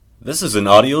This is an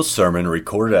audio sermon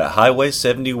recorded at Highway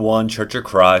 71 Church of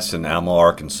Christ in Alma,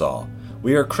 Arkansas.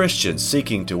 We are Christians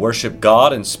seeking to worship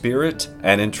God in spirit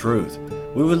and in truth.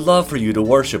 We would love for you to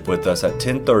worship with us at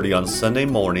 10:30 on Sunday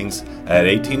mornings at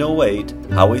 1808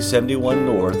 Highway 71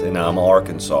 North in Alma,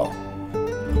 Arkansas.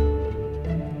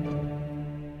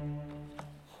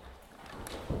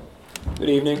 Good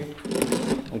evening.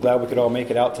 I'm glad we could all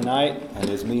make it out tonight, and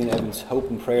it's me and Evan's hope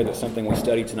and prayer that something we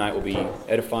study tonight will be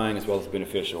edifying as well as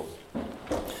beneficial.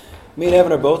 Me and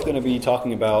Evan are both going to be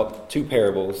talking about two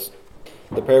parables.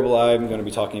 The parable I'm going to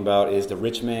be talking about is the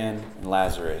rich man and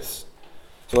Lazarus.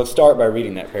 So let's start by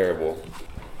reading that parable.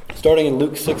 Starting in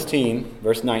Luke 16,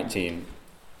 verse 19.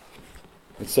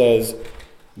 It says,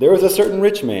 "There was a certain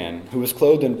rich man who was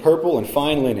clothed in purple and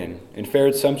fine linen and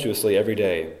fared sumptuously every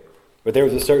day. But there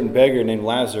was a certain beggar named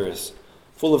Lazarus,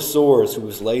 full of sores, who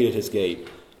was laid at his gate,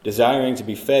 desiring to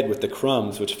be fed with the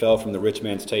crumbs which fell from the rich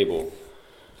man's table.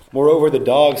 Moreover, the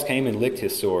dogs came and licked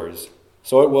his sores.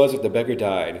 So it was that the beggar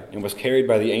died, and was carried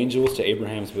by the angels to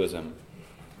Abraham's bosom.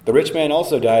 The rich man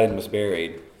also died and was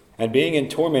buried. And being in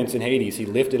torments in Hades, he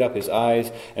lifted up his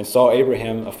eyes and saw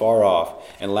Abraham afar off,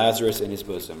 and Lazarus in his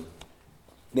bosom.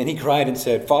 Then he cried and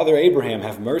said, 'Father Abraham,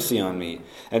 have mercy on me,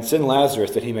 and send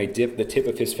Lazarus that he may dip the tip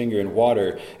of his finger in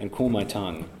water and cool my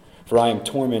tongue, for I am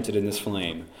tormented in this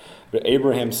flame.' But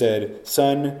Abraham said,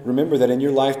 'Son, remember that in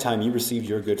your lifetime you received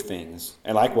your good things,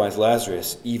 and likewise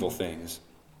Lazarus evil things.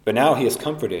 But now he is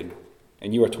comforted,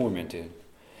 and you are tormented.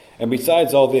 And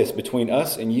besides all this, between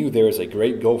us and you there is a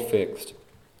great gulf fixed,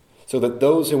 so that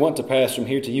those who want to pass from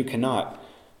here to you cannot,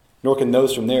 nor can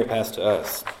those from there pass to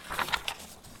us.'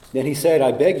 Then he said,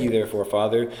 'I beg you therefore,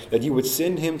 Father, that you would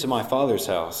send him to my father's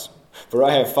house. For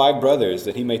I have 5 brothers,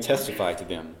 that he may testify to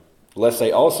them, lest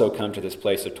they also come to this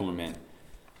place of torment.'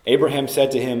 Abraham said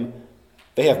to him,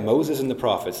 'They have Moses and the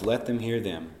prophets, let them hear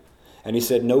them.' And he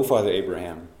said, 'No, Father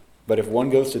Abraham, but if one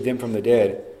goes to them from the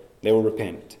dead, they will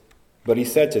repent.' But he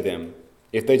said to them,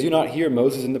 'If they do not hear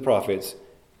Moses and the prophets,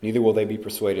 neither will they be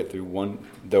persuaded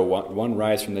though one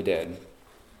rise from the dead.'"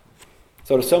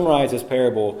 So to summarize this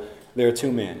parable, there are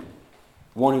two men.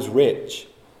 One who's rich,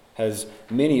 has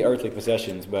many earthly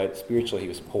possessions, but spiritually he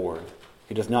was poor.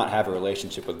 He does not have a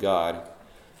relationship with God.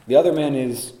 The other man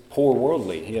is poor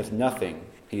worldly. He has nothing.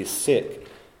 He is sick,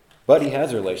 but he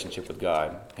has a relationship with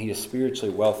God. He is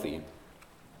spiritually wealthy.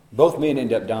 Both men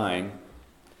end up dying,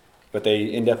 but they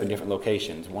end up in different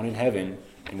locations, one in heaven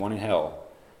and one in hell.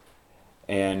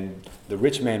 And the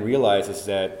rich man realizes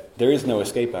that there is no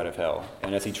escape out of hell.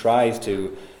 And as he tries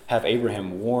to have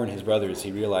Abraham warn his brothers,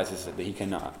 he realizes that he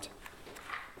cannot.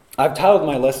 I've titled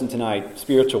my lesson tonight,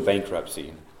 Spiritual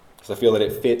Bankruptcy, because I feel that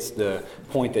it fits the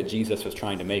point that Jesus was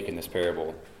trying to make in this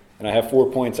parable. And I have 4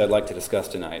 points I'd like to discuss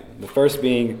tonight. The first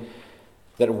being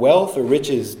that wealth or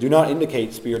riches do not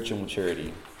indicate spiritual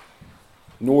maturity,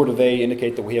 nor do they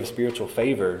indicate that we have spiritual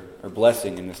favor or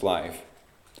blessing in this life.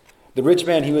 The rich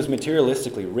man, he was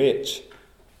materialistically rich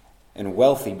and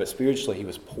wealthy, but spiritually he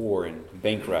was poor and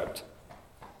bankrupt.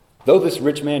 Though this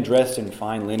rich man dressed in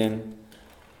fine linen,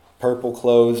 purple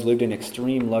clothes, lived in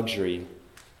extreme luxury,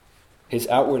 his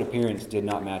outward appearance did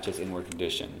not match his inward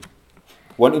condition.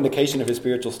 One indication of his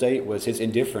spiritual state was his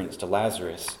indifference to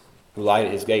Lazarus, who lied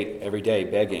at his gate every day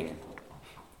begging,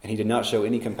 and he did not show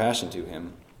any compassion to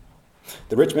him.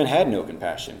 The rich man had no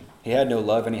compassion. He had no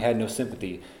love, and he had no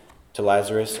sympathy to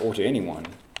Lazarus or to anyone.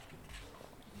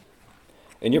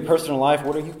 In your personal life,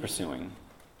 what are you pursuing?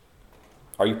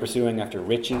 Are you pursuing after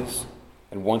riches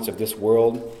and wants of this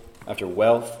world, after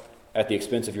wealth, at the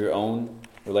expense of your own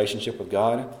relationship with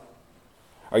God?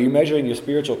 Are you measuring your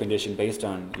spiritual condition based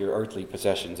on your earthly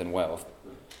possessions and wealth?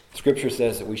 Scripture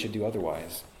says that we should do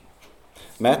otherwise.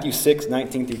 Matthew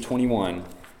 6:19 through 21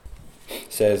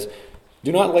 says,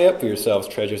 "Do not lay up for yourselves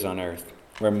treasures on earth,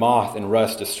 where moth and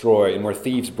rust destroy, and where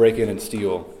thieves break in and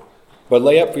steal. But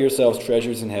lay up for yourselves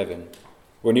treasures in heaven,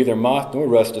 where neither moth nor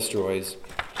rust destroys,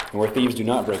 and where thieves do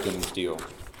not break in and steal.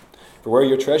 For where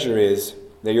your treasure is,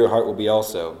 there your heart will be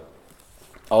also."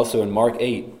 Also in Mark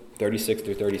 8:36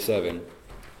 through 37.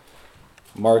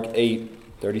 Mark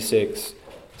 8:36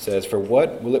 says, "For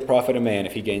what will it profit a man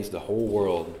if he gains the whole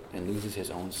world and loses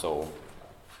his own soul?"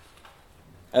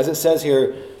 As it says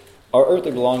here, our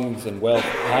earthly belongings and wealth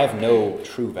have no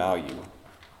true value.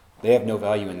 They have no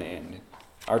value in the end.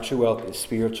 Our true wealth is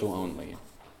spiritual only.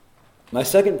 My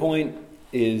second point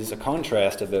is a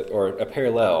contrast or a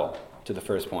parallel to the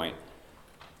first point.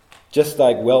 Just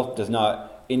like wealth does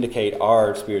not indicate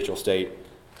our spiritual state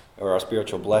or our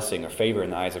spiritual blessing or favor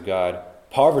in the eyes of God,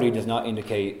 poverty does not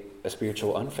indicate a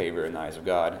spiritual unfavor in the eyes of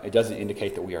God. It doesn't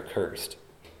indicate that we are cursed.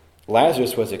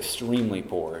 Lazarus was extremely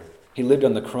poor. He lived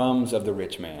on the crumbs of the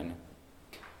rich man.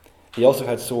 He also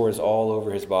had sores all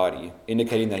over his body,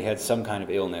 indicating that he had some kind of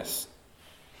illness.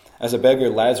 As a beggar,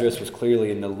 Lazarus was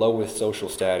clearly in the lowest social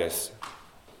status,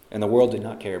 and the world did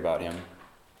not care about him.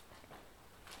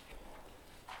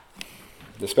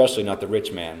 Especially not the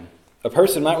rich man. A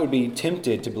person might be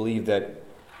tempted to believe that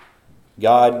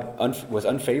God was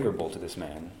unfavorable to this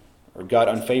man, or God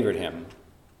unfavored him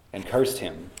and cursed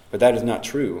him, but that is not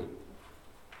true.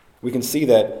 We can see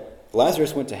that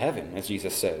Lazarus went to heaven, as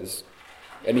Jesus says,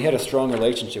 and he had a strong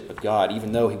relationship with God,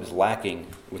 even though he was lacking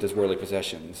with his worldly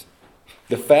possessions.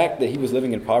 The fact that he was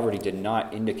living in poverty did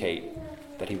not indicate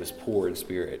that he was poor in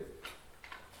spirit.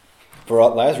 For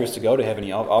Lazarus to go to heaven,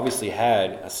 he obviously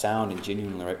had a sound and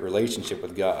genuine relationship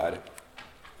with God.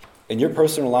 In your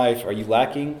personal life, are you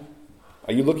lacking?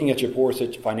 Are you looking at your poor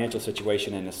financial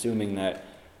situation and assuming that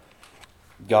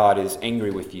God is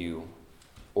angry with you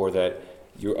or that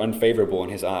you're unfavorable in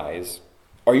his eyes?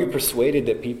 Are you persuaded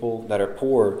that people that are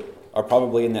poor are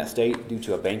probably in that state due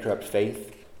to a bankrupt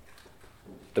faith?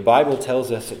 The Bible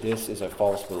tells us that this is a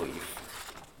false belief.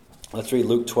 Let's read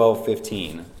Luke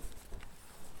 12:15.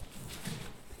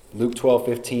 Luke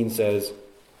 12:15 says,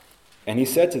 "And he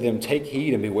said to them, 'Take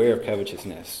heed and beware of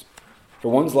covetousness, for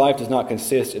one's life does not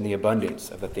consist in the abundance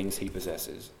of the things he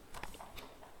possesses.'"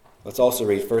 Let's also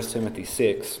read 1 Timothy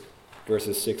 6,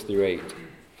 verses 6 through 8.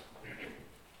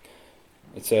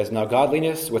 It says, "Now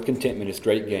godliness with contentment is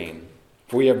great gain,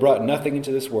 for we have brought nothing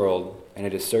into this world, and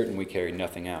it is certain we carry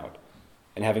nothing out.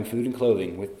 And having food and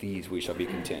clothing, with these we shall be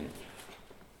content."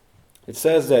 It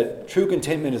says that true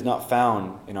contentment is not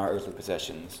found in our earthly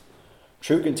possessions.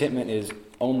 True contentment is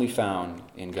only found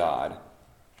in God.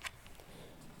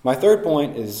 My third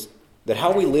point is that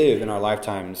how we live in our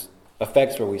lifetimes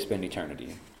affects where we spend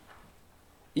eternity.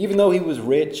 Even though he was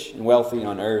rich and wealthy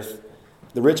on earth,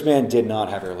 the rich man did not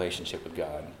have a relationship with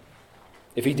God.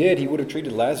 If he did, he would have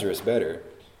treated Lazarus better.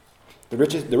 The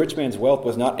rich man's wealth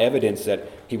was not evidence that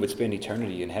he would spend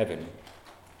eternity in heaven.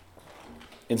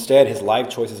 Instead, his life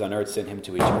choices on earth sent him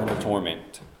to eternal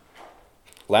torment.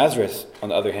 Lazarus, on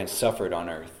the other hand, suffered on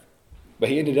earth, but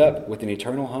he ended up with an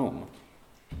eternal home.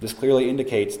 This clearly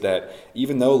indicates that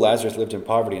even though Lazarus lived in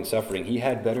poverty and suffering, he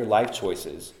had better life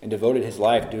choices and devoted his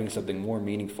life doing something more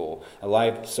meaningful, a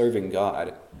life serving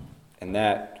God, and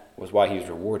that was why he was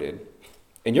rewarded.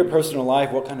 In your personal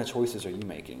life, what kind of choices are you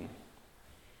making?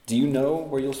 Do you know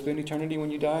where you'll spend eternity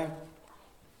when you die?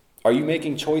 Are you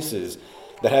making choices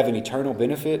that have an eternal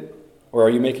benefit, or are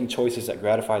you making choices that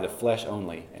gratify the flesh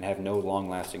only and have no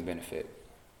long-lasting benefit?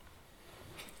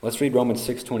 Let's read Romans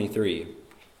 6:23.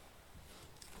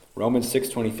 Romans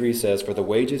 6:23 says, "For the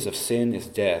wages of sin is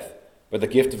death, but the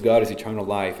gift of God is eternal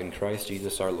life in Christ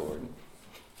Jesus our Lord."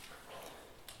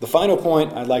 The final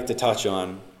point I'd like to touch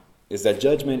on is that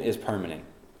judgment is permanent.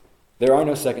 There are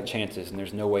no second chances, and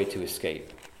there's no way to escape.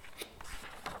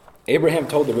 Abraham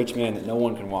told the rich man that no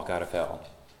one can walk out of hell.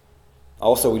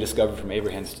 Also, we discover from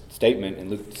Abraham's statement in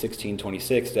Luke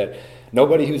 16:26 that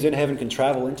nobody who's in heaven can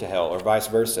travel into hell, or vice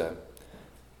versa.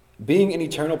 Being in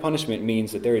eternal punishment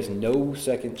means that there is no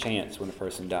second chance when a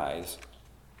person dies.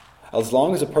 As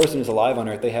long as a person is alive on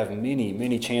earth, they have many,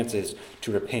 many chances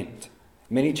to repent,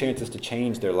 many chances to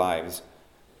change their lives.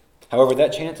 However,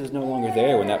 that chance is no longer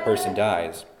there when that person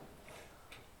dies.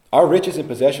 Our riches and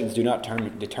possessions do not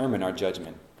determine our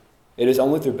judgment. It is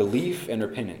only through belief and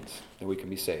repentance that we can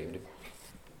be saved.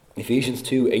 Ephesians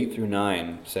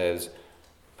 2:8-9 says,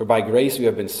 "For by grace you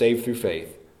have been saved through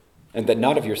faith, and that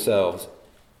not of yourselves,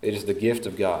 it is the gift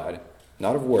of God,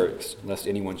 not of works, lest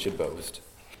anyone should boast."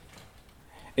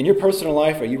 In your personal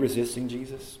life, are you resisting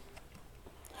Jesus?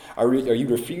 Are you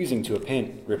refusing to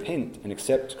repent and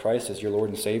accept Christ as your Lord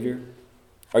and Savior?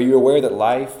 Are you aware that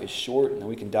life is short and that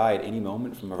we can die at any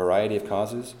moment from a variety of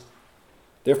causes?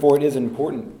 Therefore, it is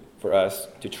important for us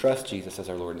to trust Jesus as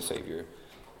our Lord and Savior.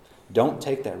 Don't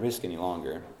take that risk any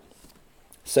longer.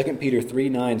 2 Peter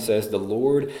 3:9 says, "The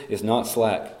Lord is not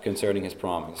slack concerning his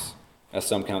promise, as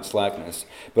some count slackness,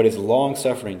 but is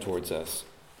long-suffering towards us,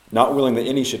 not willing that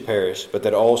any should perish, but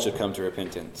that all should come to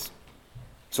repentance."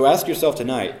 So ask yourself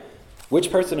tonight,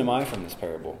 which person am I from this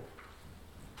parable?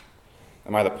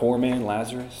 Am I the poor man,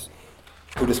 Lazarus,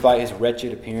 who despite his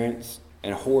wretched appearance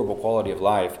and horrible quality of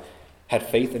life, had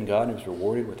faith in God and was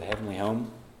rewarded with a heavenly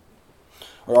home?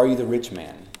 Or are you the rich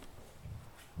man,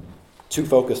 too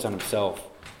focused on himself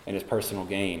and his personal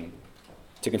gain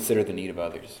to consider the need of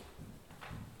others?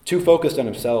 Too focused on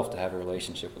himself to have a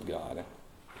relationship with God?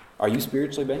 Are you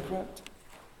spiritually bankrupt?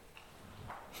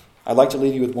 I'd like to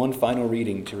leave you with one final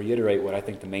reading to reiterate what I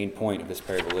think the main point of this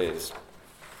parable is: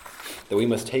 that we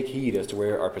must take heed as to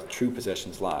where our true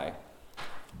possessions lie.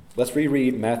 Let's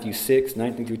reread Matthew 6,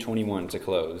 19 through 21 to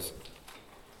close.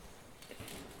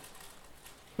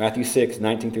 Matthew 6,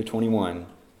 19 through 21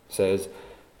 says,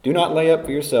 "Do not lay up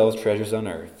for yourselves treasures on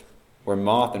earth, where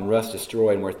moth and rust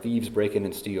destroy and where thieves break in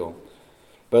and steal.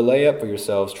 But lay up for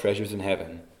yourselves treasures in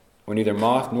heaven, where neither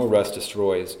moth nor rust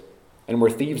destroys, and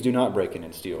where thieves do not break in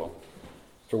and steal.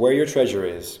 For where your treasure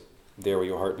is, there will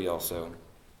your heart be also."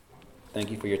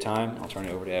 Thank you for your time. I'll turn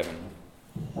it over to Evan.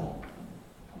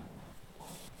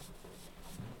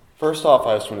 First off,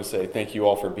 I just want to say thank you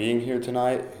all for being here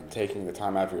tonight and taking the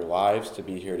time out of your lives to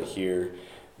be here to hear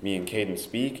me and Caden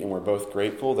speak, and we're both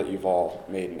grateful that you've all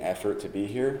made an effort to be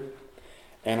here.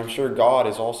 And I'm sure God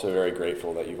is also very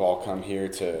grateful that you've all come here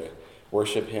to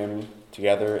worship Him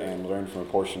together and learn from a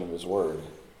portion of His Word.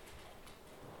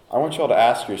 I want you all to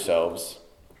ask yourselves,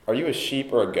 are you a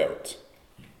sheep or a goat?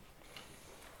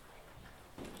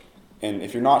 And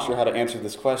if you're not sure how to answer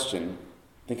this question,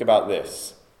 think about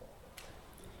this.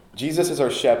 Jesus is our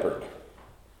shepherd.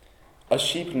 A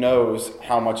sheep knows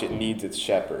how much it needs its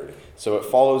shepherd, so it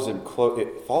follows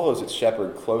its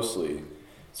shepherd closely,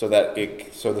 so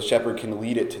the shepherd can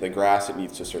lead it to the grass it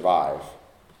needs to survive.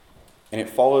 And it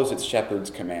follows its shepherd's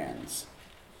commands.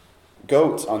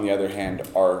 Goats, on the other hand,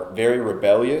 are very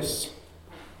rebellious,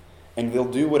 and they'll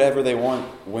do whatever they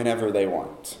want, whenever they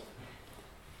want.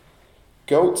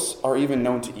 Goats are even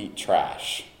known to eat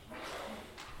trash.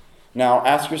 Now,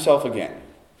 ask yourself again,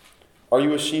 are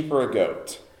you a sheep or a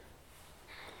goat?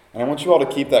 And I want you all to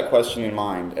keep that question in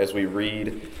mind as we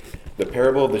read the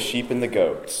parable of the sheep and the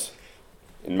goats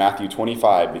in Matthew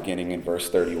 25, beginning in verse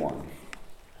 31.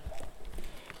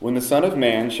 "When the Son of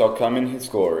Man shall come in his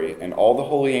glory, and all the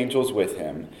holy angels with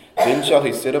him, then shall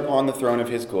he sit upon the throne of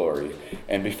his glory,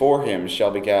 and before him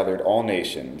shall be gathered all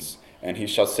nations, and he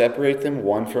shall separate them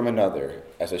one from another,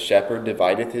 as a shepherd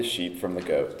divideth his sheep from the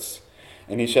goats.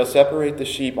 And he shall separate the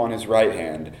sheep on his right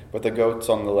hand, but the goats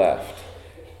on the left.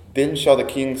 Then shall the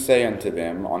king say unto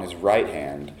them on his right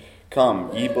hand,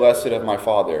 Come, ye blessed of my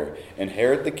Father,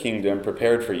 inherit the kingdom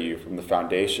prepared for you from the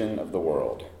foundation of the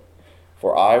world.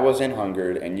 For I was an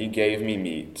hungered, and ye gave me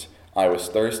meat. I was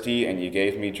thirsty, and ye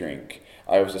gave me drink.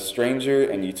 I was a stranger,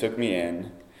 and ye took me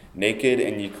in. Naked,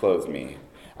 and ye clothed me.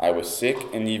 I was sick,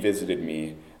 and ye visited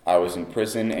me. I was in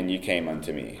prison, and ye came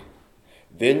unto me.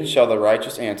 Then shall the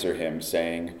righteous answer him,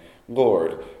 saying,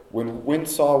 Lord, when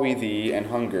saw we thee and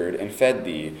hungered, and fed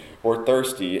thee, or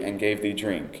thirsty, and gave thee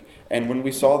drink? And when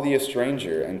we saw thee a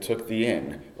stranger, and took thee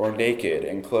in, or naked,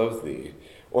 and clothed thee?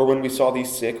 Or when we saw thee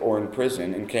sick or in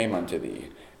prison, and came unto thee?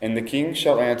 And the king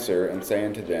shall answer and say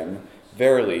unto them,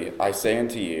 Verily I say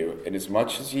unto you,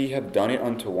 inasmuch as ye have done it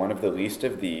unto one of the least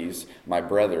of these, my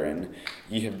brethren,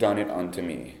 ye have done it unto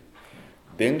me.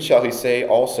 Then shall he say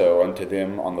also unto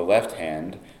them on the left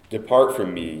hand, Depart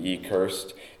from me, ye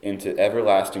cursed, into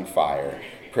everlasting fire,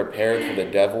 prepared for the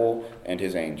devil and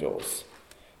his angels.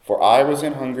 For I was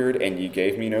an hungered, and ye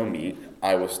gave me no meat.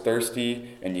 I was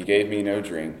thirsty, and ye gave me no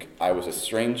drink. I was a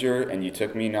stranger, and ye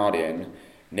took me not in.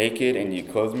 Naked, and ye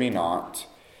clothed me not.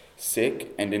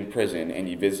 Sick, and in prison, and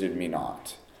ye visited me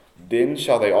not. Then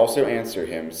shall they also answer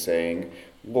him, saying,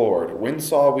 Lord, when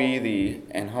saw we thee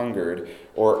and hungered,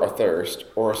 or athirst,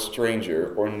 or a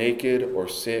stranger, or naked, or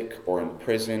sick, or in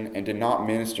prison, and did not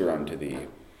minister unto thee?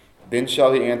 Then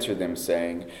shall he answer them,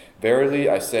 saying, Verily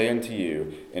I say unto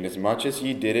you, inasmuch as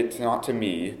ye did it not to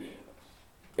me,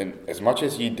 and as much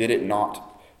as ye did it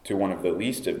not to one of the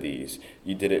least of these,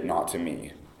 ye did it not to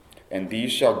me. And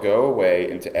these shall go away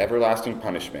into everlasting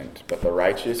punishment, but the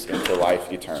righteous into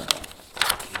life eternal.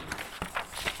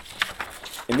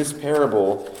 In this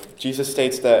parable, Jesus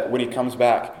states that when he comes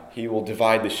back, he will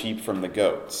divide the sheep from the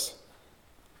goats.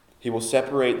 He will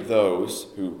separate those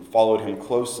who followed him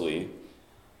closely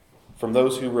from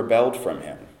those who rebelled from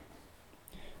him.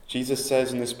 Jesus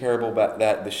says in this parable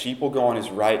that the sheep will go on his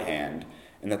right hand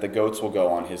and that the goats will go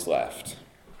on his left.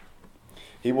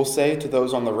 He will say to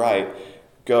those on the right,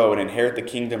 Go and inherit the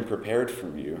kingdom prepared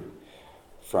for you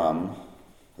from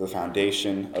the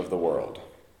foundation of the world.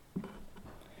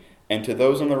 And to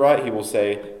those on the right he will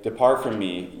say, Depart from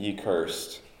me, ye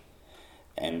cursed,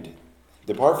 and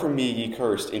depart from me, ye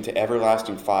cursed, into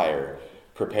everlasting fire,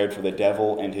 prepared for the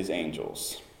devil and his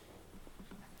angels.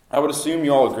 I would assume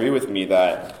you all agree with me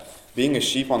that being a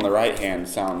sheep on the right hand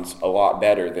sounds a lot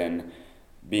better than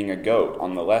being a goat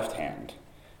on the left hand.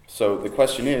 So the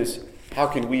question is, how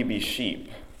can we be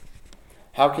sheep?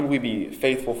 How can we be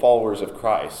faithful followers of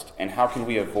Christ? And how can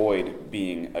we avoid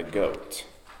being a goat?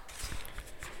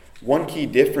 One key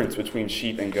difference between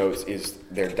sheep and goats is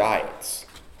their diets.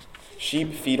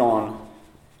 Sheep feed on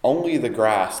only the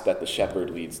grass that the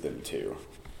shepherd leads them to.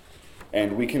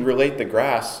 And we can relate the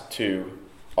grass to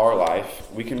our life,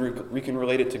 we can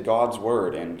relate it to God's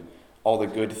word and all the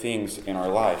good things in our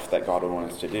life that God would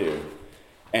want us to do.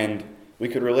 And we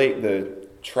could relate the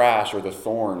trash or the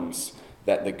thorns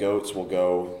that the goats will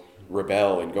go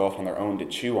rebel and go off on their own to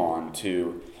chew on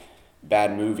to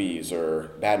bad movies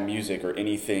or bad music or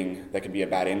anything that could be a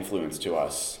bad influence to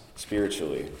us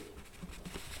spiritually.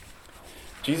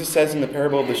 Jesus says in the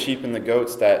parable of the sheep and the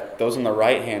goats that those on the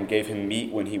right hand gave him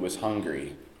meat when he was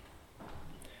hungry.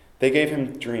 They gave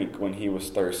him drink when he was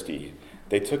thirsty.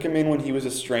 They took him in when he was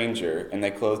a stranger, and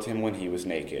they clothed him when he was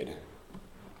naked.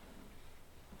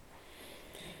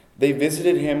 They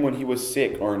visited him when he was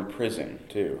sick or in prison,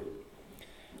 too.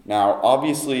 Now,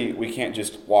 obviously, we can't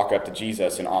just walk up to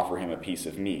Jesus and offer him a piece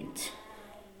of meat.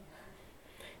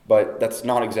 But that's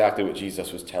not exactly what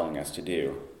Jesus was telling us to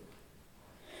do.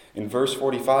 In verse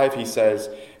 45, he says,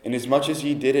 "Inasmuch as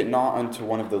ye did it not unto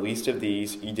one of the least of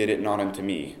these, ye did it not unto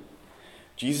me."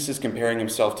 Jesus is comparing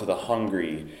himself to the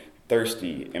hungry,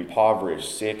 thirsty,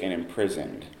 impoverished, sick, and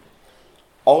imprisoned.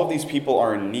 All of these people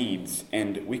are in needs,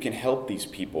 and we can help these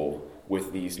people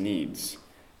with these needs.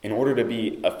 In order to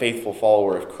be a faithful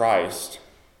follower of Christ,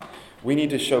 we need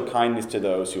to show kindness to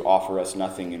those who offer us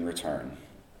nothing in return.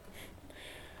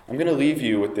 I'm going to leave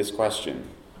you with this question.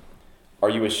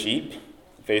 Are you a sheep,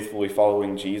 faithfully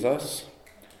following Jesus?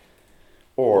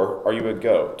 Or are you a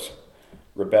goat,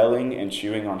 rebelling and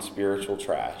chewing on spiritual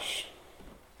trash?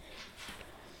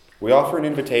 We offer an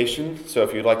invitation, so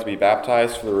if you'd like to be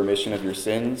baptized for the remission of your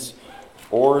sins,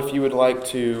 or if you would like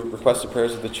to request the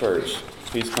prayers of the church,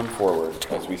 please come forward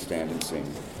as we stand and sing.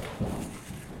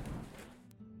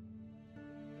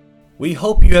 We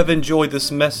hope you have enjoyed this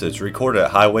message recorded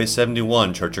at Highway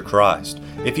 71 Church of Christ.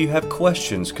 If you have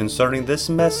questions concerning this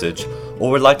message or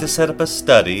would like to set up a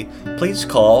study, please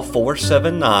call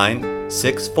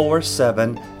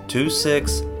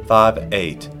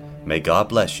 479-647-2658. May God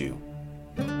bless you.